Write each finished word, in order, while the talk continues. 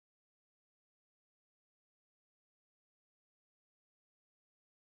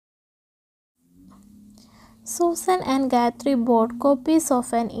Susan and Gayatri bought copies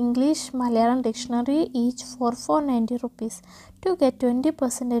of an English Malayalam dictionary each for 490 rupees. To get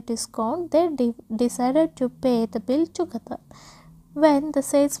 20% discount, they decided to pay the bill together. When the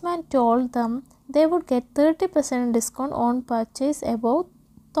salesman told them they would get 30% discount on purchase above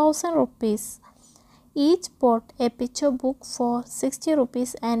 1000 rupees, each bought a picture book for 60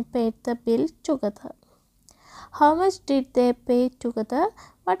 rupees and paid the bill together. How much did they pay together?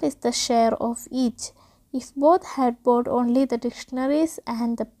 What is the share of each? If both had bought only the dictionaries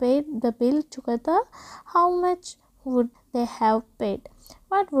and paid the bill together, how much would they have paid?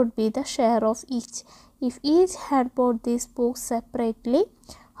 What would be the share of each? If each had bought these books separately,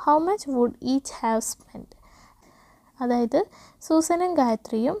 how much would each have spent? അതായത് സൂസനും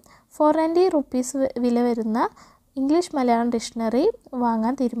ഗായത്രിയും 490 rupees വില വരുന്ന English Malayalam dictionary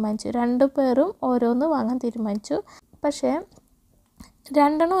വാങ്ങാൻ തീരുമാനിച്ചു. രണ്ടുപേരും ഓരോന്ന് വാങ്ങാൻ തീരുമാനിച്ചു. പക്ഷേ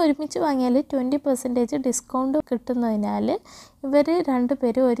രണ്ടെണ്ണം ഒരുമിച്ച് വാങ്ങിയാൽ 20% ഡിസ്കൗണ്ട് കിട്ടുന്നതിനാൽ ഇവർ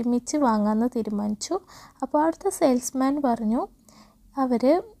രണ്ടുപേരും ഒരുമിച്ച് വാങ്ങാമെന്ന് തീരുമാനിച്ചു. അപ്പോൾ അവിടുത്തെ സെയിൽസ്മാൻ പറഞ്ഞു അവർ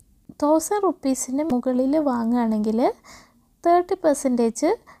 1000 റുപ്പീസിന് മുകളിൽ വാങ്ങുകയാണെങ്കിൽ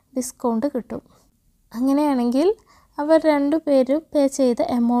 30% ഡിസ്കൗണ്ട് കിട്ടും. അങ്ങനെയാണെങ്കിൽ അവർ രണ്ടുപേരും പേ ചെയ്ത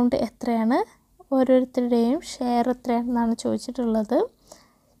എമൗണ്ട് എത്രയാണ്, ഓരോരുത്തരുടെയും ഷെയർ എത്രയാണെന്നാണ് ചോദിച്ചിട്ടുള്ളത്.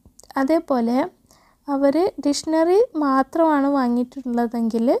 അതേപോലെ അവർ ഡിക്ഷണറി മാത്രമാണ്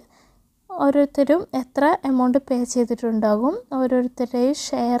വാങ്ങിയിട്ടുള്ളതെങ്കിൽ ഓരോരുത്തരും എത്ര എമൗണ്ട് പേ ചെയ്തിട്ടുണ്ടാകും, ഓരോരുത്തരുടെയും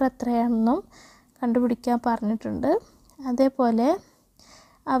ഷെയർ എത്രയാണെന്നും കണ്ടുപിടിക്കാൻ പറഞ്ഞിട്ടുണ്ട്. അതേപോലെ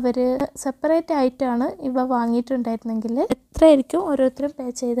അവർ സെപ്പറേറ്റ് ആയിട്ടാണ് ഇവ വാങ്ങിയിട്ടുണ്ടായിരുന്നെങ്കിൽ എത്രയായിരിക്കും ഓരോരുത്തരും പേ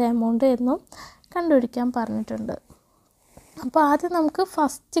ചെയ്ത എമൗണ്ട് എന്നും കണ്ടുപിടിക്കാൻ പറഞ്ഞിട്ടുണ്ട്. അപ്പോൾ ആദ്യം നമുക്ക്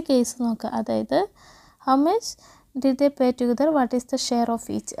ഫസ്റ്റ് കേസ് നോക്കാം. അതായത് how much did they pay together, what is the share of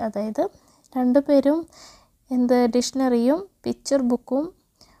each. അതായത് രണ്ടുപേരും ഡിക്ഷണറിയും പിക്ചർ ബുക്കും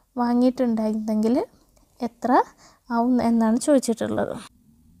വാങ്ങിയിട്ടുണ്ടായിരുന്നെങ്കിൽ എത്ര ആവും എന്നാണ് ചോദിച്ചിട്ടുള്ളത്.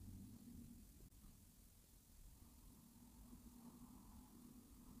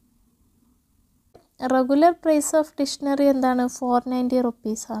 റെഗുലർ പ്രൈസ് ഓഫ് ഡിക്ഷണറി എന്താണ്? 490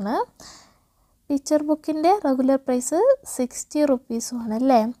 റുപ്പീസാണ്. പിക്ചർ ബുക്കിൻ്റെ റെഗുലർ പ്രൈസ് 60 റുപ്പീസുമാണ്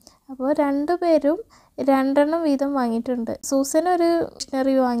അല്ലേ. അപ്പോൾ രണ്ടുപേരും രണ്ടെണ്ണം വീതം വാങ്ങിയിട്ടുണ്ട്. സൂസൻ ഒരു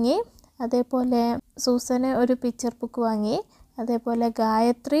ഡിക്ഷണറി വാങ്ങി, അതേപോലെ സൂസന് ഒരു പിക്ചർ ബുക്ക് വാങ്ങി, അതേപോലെ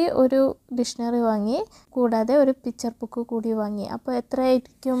ഗായത്രി ഒരു ഡിക്ഷണറി വാങ്ങി, കൂടാതെ ഒരു പിക്ചർ ബുക്ക് കൂടി വാങ്ങി. അപ്പോൾ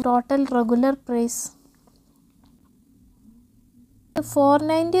എത്രയായിരിക്കും ടോട്ടൽ റെഗുലർ പ്രൈസ്?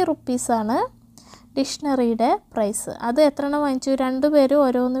 490 റുപ്പീസാണ് ഡിക്ഷണറിയുടെ പ്രൈസ്. അത് എത്ര എണ്ണം വാങ്ങിച്ചു? രണ്ടുപേരും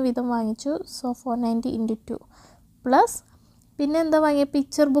ഓരോന്ന് വീതം വാങ്ങിച്ചു. സോ 490 × 2 പ്ലസ് പിന്നെ എന്താ വാങ്ങിയ?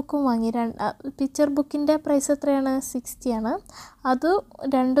 പിക്ചർ ബുക്കും വാങ്ങി. പിക്ചർ ബുക്കിൻ്റെ പ്രൈസ് എത്രയാണ്? 60 ആണ്. അത്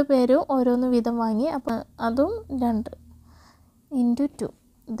രണ്ടുപേരും ഓരോന്ന് വീതം വാങ്ങി. അപ്പോൾ അതും 2 × 2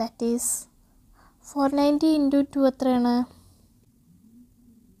 ദാറ്റ് ഈസ് 490 × 2 എത്രയാണ്?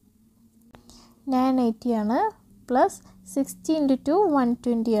 980 ആണ്. പ്ലസ് 60 × 2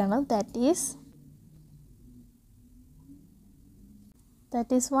 120 ആണ്. ദാറ്റ് ഈസ്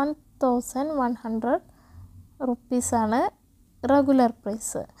 1100 റുപ്പീസാണ് റെഗുലർ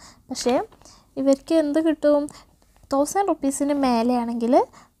പ്രൈസ്. പക്ഷേ ഇവർക്ക് എന്ത് കിട്ടും? 1000 റുപ്പീസിന് മേലെയാണെങ്കിൽ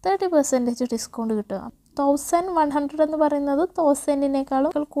 30% ഡിസ്കൗണ്ട് കിട്ടും. 1100 എന്ന് പറയുന്നത്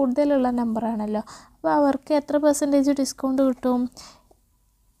 1000-നേക്കാളും കൂടുതലുള്ള നമ്പറാണല്ലോ. അപ്പോൾ അവർക്ക് എത്ര പെർസെൻറ്റേജ് ഡിസ്കൗണ്ട് കിട്ടും?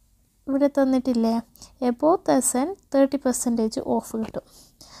 ഇവിടെ തന്നിട്ടില്ലേ, എബോവ് 1000 30% ഓഫ് കിട്ടും.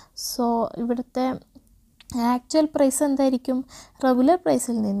 സോ ഇവിടുത്തെ ആക്ച്വൽ പ്രൈസ് എന്തായിരിക്കും? റെഗുലർ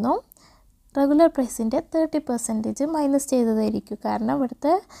പ്രൈസിൽ നിന്നും റെഗുലർ പ്രൈസിൻ്റെ 30% മൈനസ് ചെയ്തതായിരിക്കും. കാരണം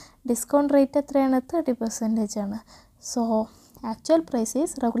ഇവിടുത്തെ ഡിസ്കൗണ്ട് റേറ്റ് എത്രയാണ്? 30% ആണ്. So actual price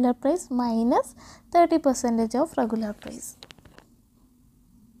is regular price minus 30% of regular price.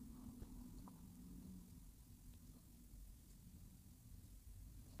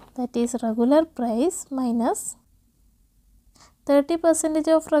 That is regular price minus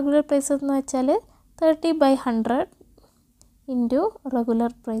 30% of regular price എന്ന് വെച്ചാൽ 30/100 into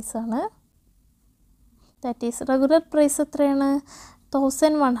regular price ആണ്. That is regular price എത്രയാണ്?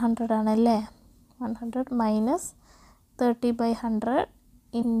 1100 ആണല്ലേ. 100 minus 30/100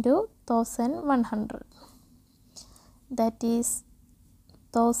 into 1100. That is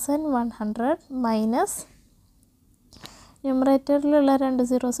 1100 minus ന്യൂമറേറ്ററിലുള്ള 2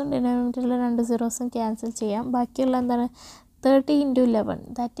 സീറോസും ഡിനോമിനേറ്ററിലുള്ള 2 സീറോസും cancel ചെയ്യാം. ബാക്കിയുള്ള എന്താണ്? 30 × 11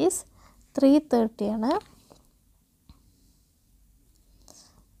 that is 330 ആണ്.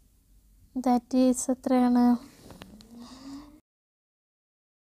 That is എത്രയാണ്?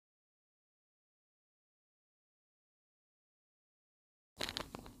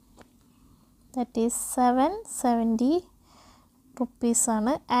 ദാറ്റ് ഈസ് 770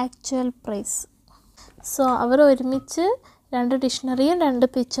 റുപ്പീസാണ് ആക്ച്വൽ പ്രൈസ്. സോ അവർ ഒരുമിച്ച് 2 ഡിക്ഷണറിയും 2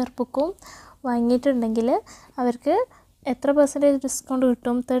 പിക്ചർ ബുക്കും വാങ്ങിയിട്ടുണ്ടെങ്കിൽ അവർക്ക് എത്ര പെർസെൻറ്റേജ് ഡിസ്കൗണ്ട്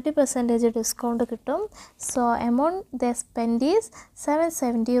കിട്ടും? 30% ഡിസ്കൗണ്ട് കിട്ടും. So amount they spend is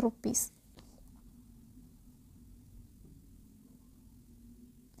 770 rupees.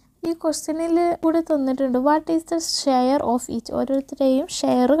 ഈ ക്വസ്റ്റ്യനിൽ കൂടി തന്നിട്ടുണ്ട് what is the share of each. ഓരോരുത്തരെയും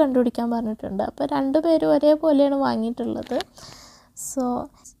ഷെയർ കണ്ടുപിടിക്കാൻ പറഞ്ഞിട്ടുണ്ട്. അപ്പോൾ 2 പേരും ഒരേപോലെയാണ് വാങ്ങിയിട്ടുള്ളത്. So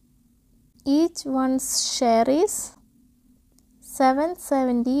each once share is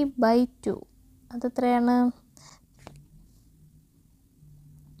 770/2. അതെത്രയാണ്?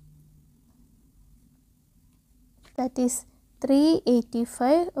 That is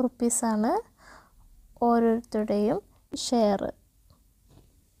 385 റുപ്പീസാണ് ഓരോരുത്തരുടെയും ഷെയർ.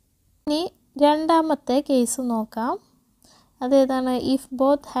 ഇനി രണ്ടാമത്തെ കേസ് നോക്കാം. അതേതാണ്? If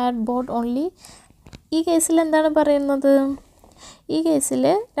both had boat only. ഈ കേസിൽ എന്താണ് പറയുന്നത്? ഈ കേസിൽ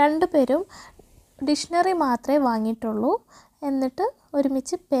 2 പേരും ഡിക്ഷണറി മാത്രമേ വാങ്ങിയിട്ടുള്ളൂ. എന്നിട്ട്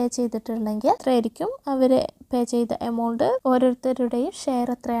ഒരുമിച്ച് പേ ചെയ്തിട്ടുണ്ടെങ്കിൽ എത്രയായിരിക്കും അവർ പേ ചെയ്ത എമൗണ്ട്? ഓരോരുത്തരുടെയും ഷെയർ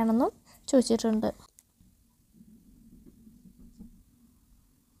എത്രയാണെന്നും ചോദിച്ചിട്ടുണ്ട്.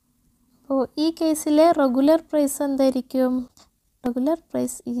 അപ്പോൾ ഈ കേസിലെ റെഗുലർ പ്രൈസ് എന്തായിരിക്കും? Regular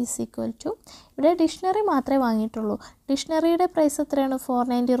price is equal to, ഇവിടെ ഡിക്ഷണറി മാത്രമേ വാങ്ങിയിട്ടുള്ളൂ. ഡിക്ഷണറിയുടെ പ്രൈസ് എത്രയാണ്?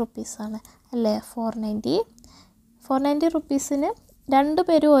 490 റുപ്പീസാണ് അല്ലേ? 490 റുപ്പീസിന് 2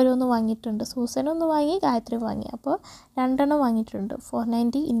 പേരും ഓരോന്ന് വാങ്ങിയിട്ടുണ്ട്. സൂസനൊന്ന് വാങ്ങി, ഗായത്രി വാങ്ങി. അപ്പോൾ 2 എണ്ണം വാങ്ങിയിട്ടുണ്ട്.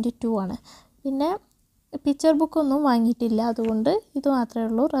 490 × 2 ആണ്. പിന്നെ പിക്ചർ ബുക്കൊന്നും വാങ്ങിയിട്ടില്ല. അതുകൊണ്ട് ഇത് മാത്രമേ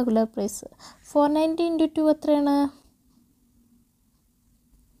ഉള്ളൂ റെഗുലർ പ്രൈസ്. 490 × 2 എത്രയാണ്?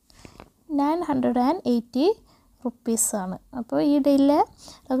 980 റുപ്പീസാണ്. അപ്പോൾ ഈ ഡേയിലെ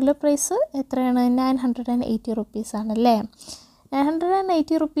റെഗുലർ പ്രൈസ് എത്രയാണ്? 980 റുപ്പീസാണല്ലേ.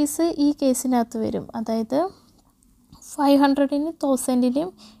 980 റുപ്പീസ് ഈ കേസിനകത്ത് വരും. അതായത് 500-നും 1000-നും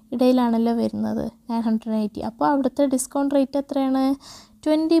ഇടയിലാണല്ലോ വരുന്നത് 980. അപ്പോൾ അവിടുത്തെ ഡിസ്കൗണ്ട് റേറ്റ് എത്രയാണ്?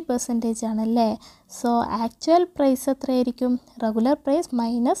 20% ആണല്ലേ. സോ ആക്ച്വൽ പ്രൈസ് എത്രയായിരിക്കും? Regular price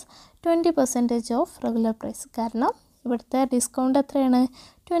minus 20% of regular price. കാരണം ഇവിടുത്തെ ഡിസ്കൗണ്ട് എത്രയാണ്?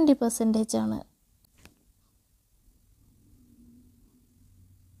 20% ആണ്.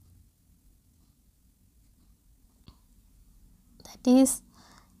 That is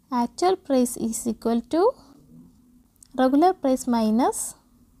actual price is equal to regular price minus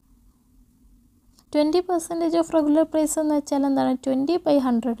 20% of regular price എന്ന് വെച്ചാൽ എന്താണ്?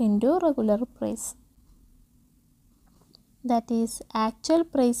 20/100 into regular price. That is actual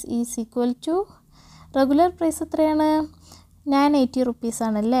price is equal to regular price എത്രയാണ്? 980 rupees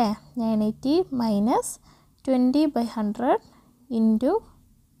ആണല്ലേ. 980 minus 20/100 into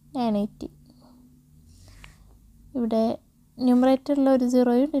 980. ഇവിടെ ന്യൂമറേറ്ററിൽ ഒരു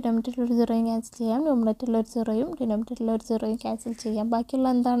 0യും ഡിനോമിനേറ്ററിൽ ഒരു 0യും ക്യാൻസൽ ചെയ്യാം. ന്യൂമറേറ്ററിൽ ഒരു 0യും ഡിനോമിനേറ്ററിൽ ഒരു 0യും ക്യാൻസൽ ചെയ്യാം. ബാക്കിയുള്ള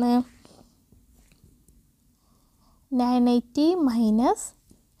എന്താണ്? 980 മൈനസ്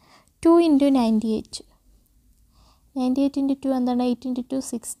 2 into 98. 98 into 2 എന്താണ്? 8 into 2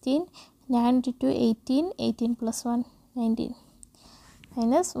 16. 9 into 2 18. 18 plus 1 19.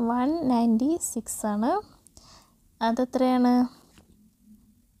 മൈനസ് 196 ആണ്. അതെത്രയാണ്?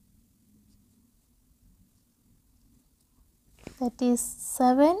 ദാറ്റ് ഈസ്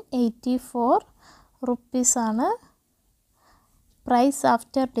 784 റുപ്പീസാണ് price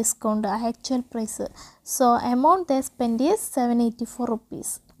after discount, actual price. So amount they spend is 784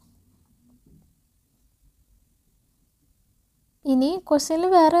 rupees. ഇനി ക്വസ്റ്റ്യനിൽ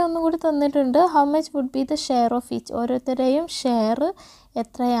വേറെ ഒന്നും കൂടി തന്നിട്ടുണ്ട്. How much would be the share of each. ഓരോരുത്തരുടെയും ഷെയർ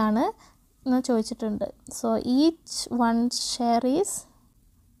എത്രയാണ് എന്ന് ചോദിച്ചിട്ടുണ്ട്. So each one share is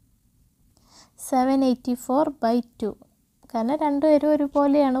 784/2. കാരണം 2 പേരും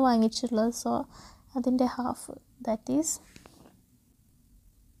ഒരുപോലെയാണ് വാങ്ങിച്ചിട്ടുള്ളത്. സോ അതിൻ്റെ ഹാഫ്, ദാറ്റ് ഈസ്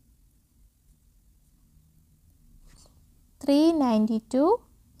 392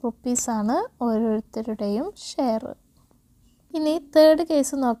 റുപ്പീസാണ് ഓരോരുത്തരുടെയും ഷെയർ. ഇനി തേർഡ്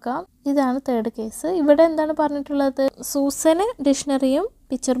കേസ് നോക്കാം. ഇതാണ് തേർഡ് കേസ്. ഇവിടെ എന്താണ് പറഞ്ഞിട്ടുള്ളത്? സൂസന് ഡിക്ഷണറിയും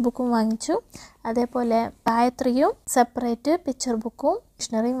പിക്ചർ ബുക്കും വാങ്ങിച്ചു. അതേപോലെ ഗായത്രിയും സെപ്പറേറ്റ് പിക്ചർ ബുക്കും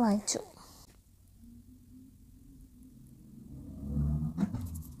ഡിക്ഷണറിയും വാങ്ങിച്ചു.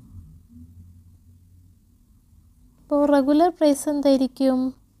 അപ്പോൾ റെഗുലർ പ്രൈസ് എന്തായിരിക്കും?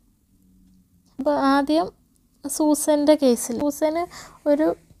 അപ്പോൾ ആദ്യം സൂസൻ്റെ കേസിൽ സൂസന് ഒരു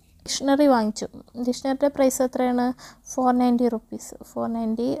ഡിക്ഷണറി വാങ്ങിച്ചു. ഡിക്ഷണറിയുടെ പ്രൈസ് എത്രയാണ്? 490 റുപ്പീസ്.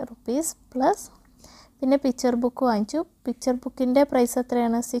 490 റുപ്പീസ് പ്ലസ് പിന്നെ പിക്ചർ ബുക്ക് വാങ്ങിച്ചു. പിക്ചർ ബുക്കിൻ്റെ പ്രൈസ്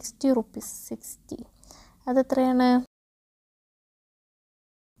എത്രയാണ്? 60 റുപ്പീസ്. 60 അതെത്രയാണ്?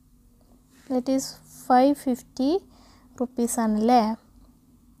 That is 550 റുപ്പീസാണല്ലേ.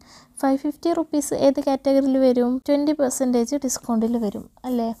 550 റുപ്പീസ് ഏത് കാറ്റഗറിയിൽ വരും? 20% ഡിസ്കൗണ്ടിൽ വരും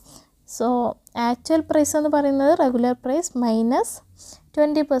അല്ലേ. സോ ആക്ച്വൽ പ്രൈസ് എന്ന് പറയുന്നത് regular price minus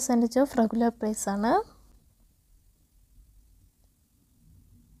 20% of regular price ആണ്.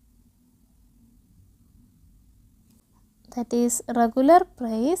 That is regular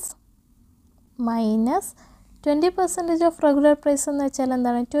price minus 20% of regular price എന്ന് വെച്ചാൽ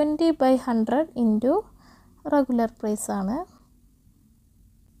എന്താണ് 20/100 into regular price ആണ്.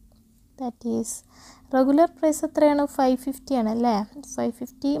 That is regular price എത്രയാണ് 550 ആണ് അല്ലേ.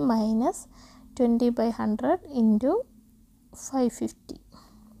 550 minus 20/100 into 550.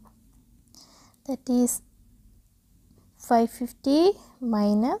 That is 550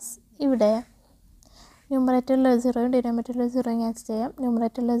 minus ഇവിടെ ന്യൂമറേറ്ററിൽ 0 ഡിനോമിനേറ്ററിൽ 0 ക്യാൻസൽ ചെയ്യാം.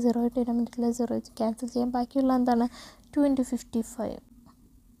 ന്യൂമറേറ്ററിൽ 0 ഡിനോമിനേറ്ററിൽ 0 ക്യാൻസൽ ചെയ്യാം. ബാക്കിയുള്ള എന്താണ് 2 into 55.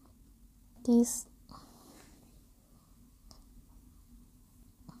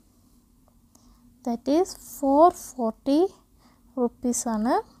 That is 440 rupees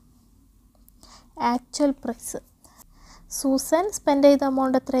ആണ് ആക്ച്വൽ പ്രൈസ്. സൂസൻ സ്പെൻഡ് ചെയ്ത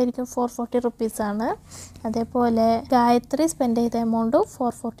എമൗണ്ട് എത്രയായിരിക്കും 440 rupees ആണ്. അതേപോലെ ഗായത്രി സ്പെൻഡ് ചെയ്ത എമൗണ്ട്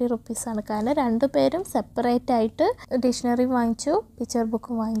 440 rupees ആണ്. കാരണം രണ്ടുപേരും സെപ്പറേറ്റ് ആയിട്ട് ഡിക്ഷണറി വാങ്ങിച്ചു, പിക്ചർ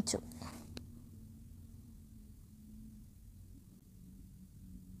ബുക്കും വാങ്ങിച്ചു.